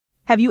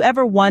Have you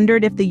ever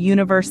wondered if the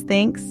universe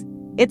thinks?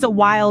 It's a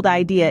wild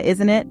idea,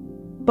 isn't it?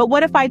 But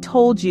what if I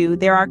told you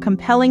there are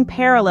compelling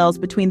parallels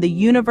between the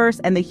universe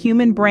and the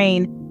human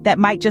brain that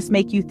might just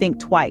make you think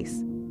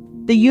twice?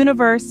 The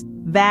universe,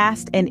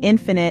 vast and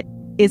infinite,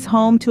 is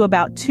home to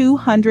about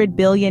 200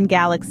 billion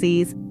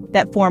galaxies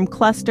that form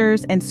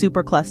clusters and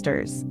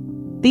superclusters.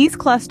 These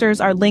clusters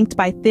are linked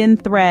by thin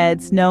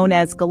threads known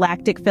as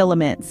galactic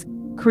filaments,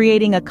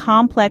 creating a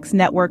complex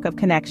network of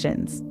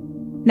connections.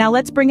 Now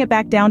let's bring it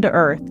back down to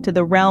Earth, to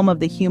the realm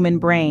of the human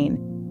brain.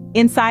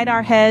 Inside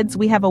our heads,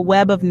 we have a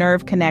web of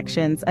nerve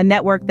connections, a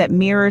network that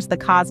mirrors the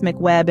cosmic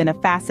web in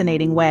a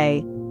fascinating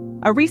way.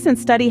 A recent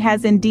study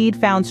has indeed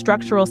found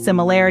structural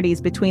similarities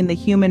between the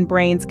human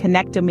brain's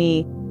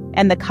connectome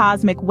and the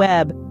cosmic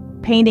web,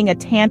 painting a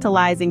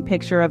tantalizing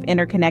picture of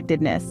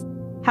interconnectedness.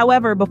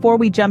 However, before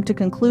we jump to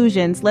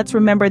conclusions, let's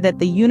remember that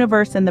the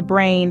universe and the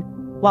brain,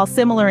 while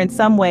similar in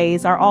some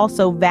ways, are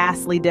also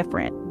vastly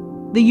different.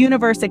 The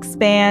universe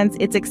expands,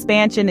 its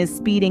expansion is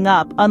speeding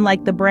up,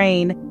 unlike the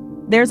brain.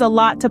 There's a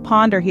lot to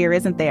ponder here,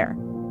 isn't there?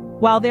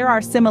 While there are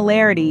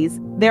similarities,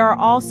 there are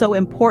also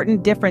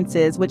important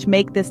differences which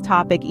make this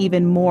topic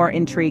even more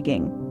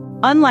intriguing.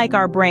 Unlike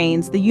our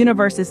brains, the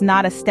universe is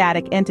not a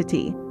static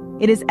entity.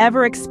 It is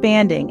ever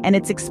expanding, and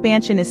its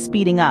expansion is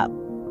speeding up.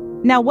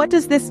 Now, what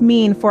does this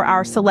mean for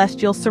our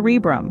celestial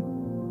cerebrum?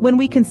 When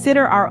we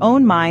consider our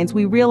own minds,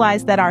 we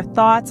realize that our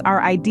thoughts,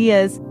 our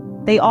ideas,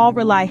 they all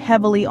rely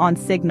heavily on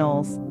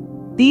signals.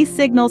 These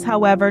signals,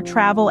 however,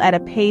 travel at a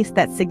pace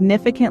that's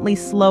significantly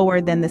slower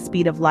than the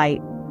speed of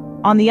light.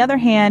 On the other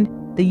hand,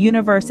 the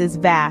universe is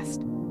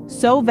vast,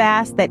 so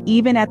vast that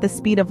even at the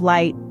speed of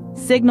light,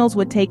 signals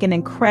would take an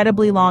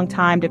incredibly long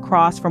time to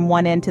cross from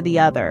one end to the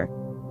other.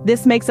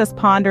 This makes us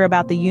ponder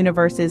about the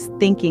universe's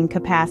thinking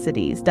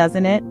capacities,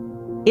 doesn't it?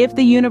 If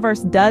the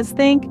universe does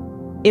think,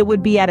 it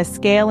would be at a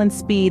scale and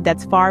speed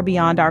that's far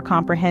beyond our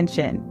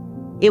comprehension.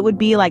 It would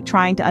be like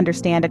trying to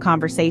understand a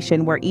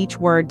conversation where each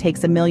word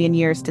takes a million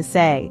years to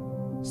say.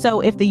 So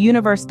if the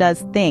universe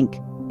does think,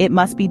 it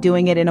must be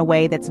doing it in a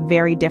way that's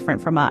very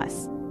different from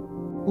us.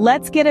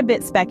 Let's get a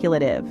bit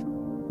speculative.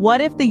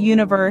 What if the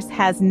universe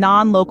has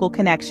non-local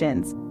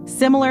connections,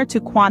 similar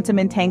to quantum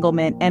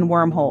entanglement and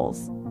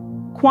wormholes?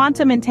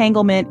 Quantum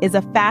entanglement is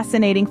a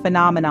fascinating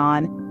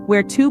phenomenon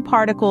where two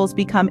particles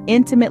become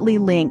intimately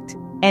linked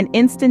and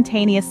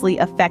instantaneously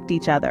affect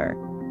each other,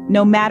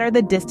 no matter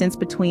the distance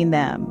between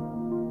them.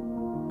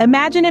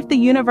 Imagine if the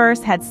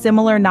universe had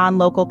similar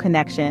non-local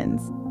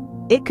connections.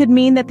 It could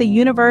mean that the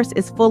universe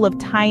is full of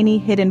tiny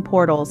hidden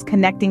portals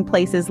connecting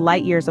places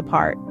light years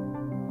apart.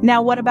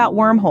 Now, what about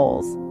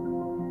wormholes?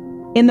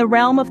 In the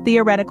realm of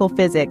theoretical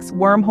physics,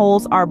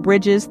 wormholes are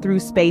bridges through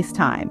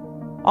space-time,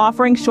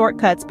 offering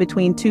shortcuts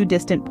between two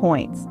distant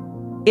points.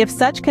 If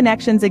such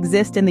connections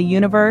exist in the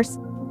universe,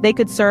 they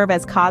could serve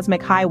as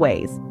cosmic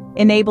highways,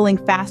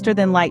 enabling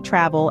faster-than-light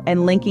travel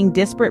and linking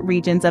disparate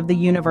regions of the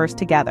universe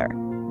together.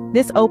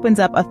 This opens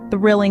up a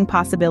thrilling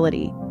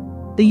possibility.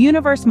 The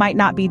universe might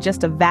not be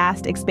just a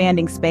vast,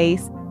 expanding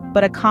space,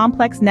 but a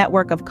complex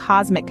network of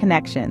cosmic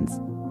connections.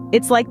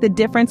 It's like the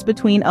difference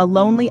between a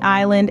lonely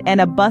island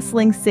and a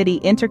bustling city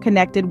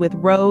interconnected with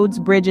roads,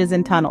 bridges,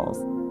 and tunnels.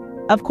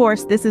 Of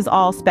course, this is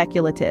all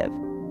speculative.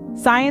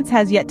 Science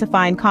has yet to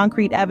find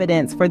concrete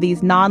evidence for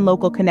these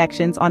non-local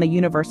connections on a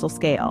universal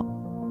scale.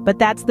 But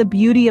that's the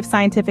beauty of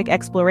scientific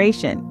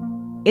exploration.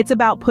 It's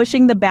about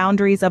pushing the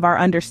boundaries of our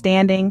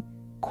understanding,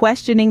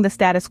 questioning the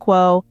status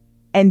quo,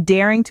 and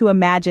daring to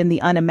imagine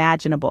the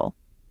unimaginable.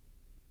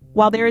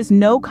 While there is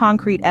no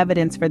concrete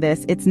evidence for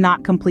this, it's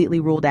not completely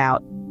ruled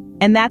out.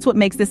 And that's what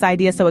makes this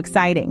idea so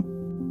exciting.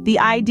 The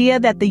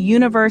idea that the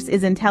universe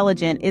is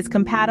intelligent is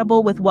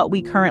compatible with what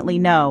we currently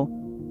know.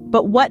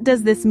 But what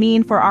does this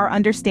mean for our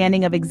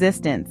understanding of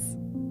existence?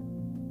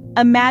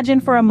 Imagine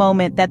for a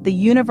moment that the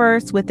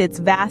universe, with its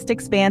vast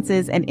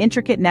expanses and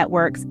intricate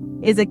networks,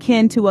 is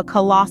akin to a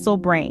colossal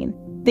brain,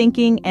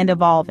 thinking and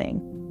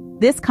evolving.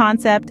 This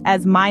concept,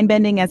 as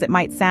mind-bending as it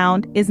might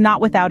sound, is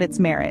not without its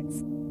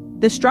merits.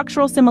 The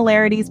structural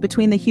similarities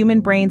between the human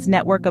brain's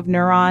network of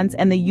neurons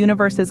and the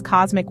universe's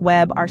cosmic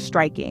web are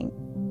striking.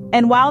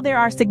 And while there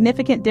are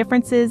significant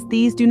differences,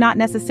 these do not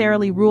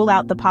necessarily rule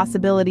out the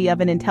possibility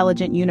of an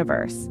intelligent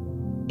universe.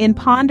 In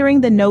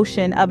pondering the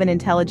notion of an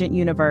intelligent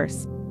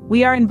universe,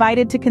 we are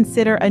invited to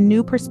consider a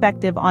new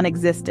perspective on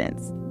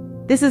existence.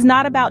 This is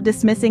not about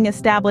dismissing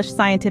established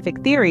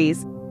scientific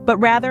theories, but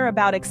rather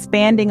about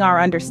expanding our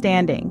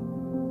understanding.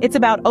 It's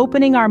about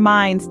opening our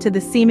minds to the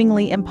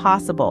seemingly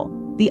impossible,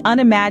 the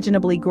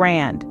unimaginably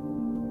grand.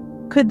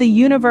 Could the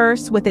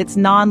universe, with its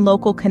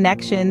non-local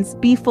connections,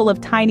 be full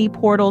of tiny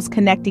portals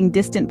connecting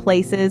distant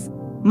places,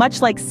 much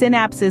like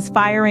synapses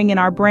firing in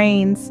our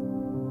brains?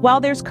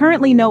 While there's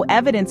currently no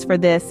evidence for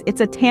this,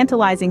 it's a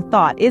tantalizing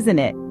thought, isn't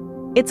it?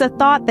 It's a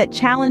thought that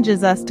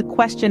challenges us to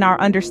question our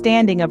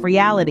understanding of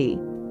reality.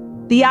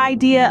 The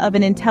idea of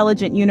an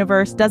intelligent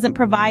universe doesn't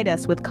provide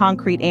us with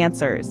concrete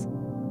answers.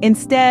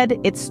 Instead,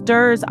 it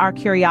stirs our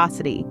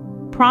curiosity,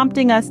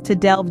 prompting us to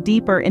delve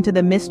deeper into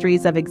the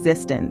mysteries of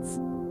existence.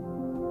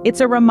 It's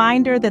a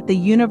reminder that the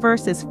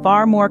universe is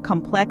far more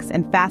complex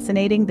and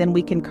fascinating than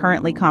we can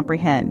currently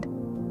comprehend.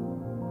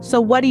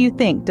 So what do you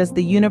think? Does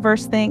the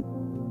universe think?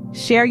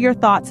 Share your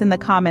thoughts in the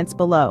comments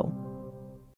below.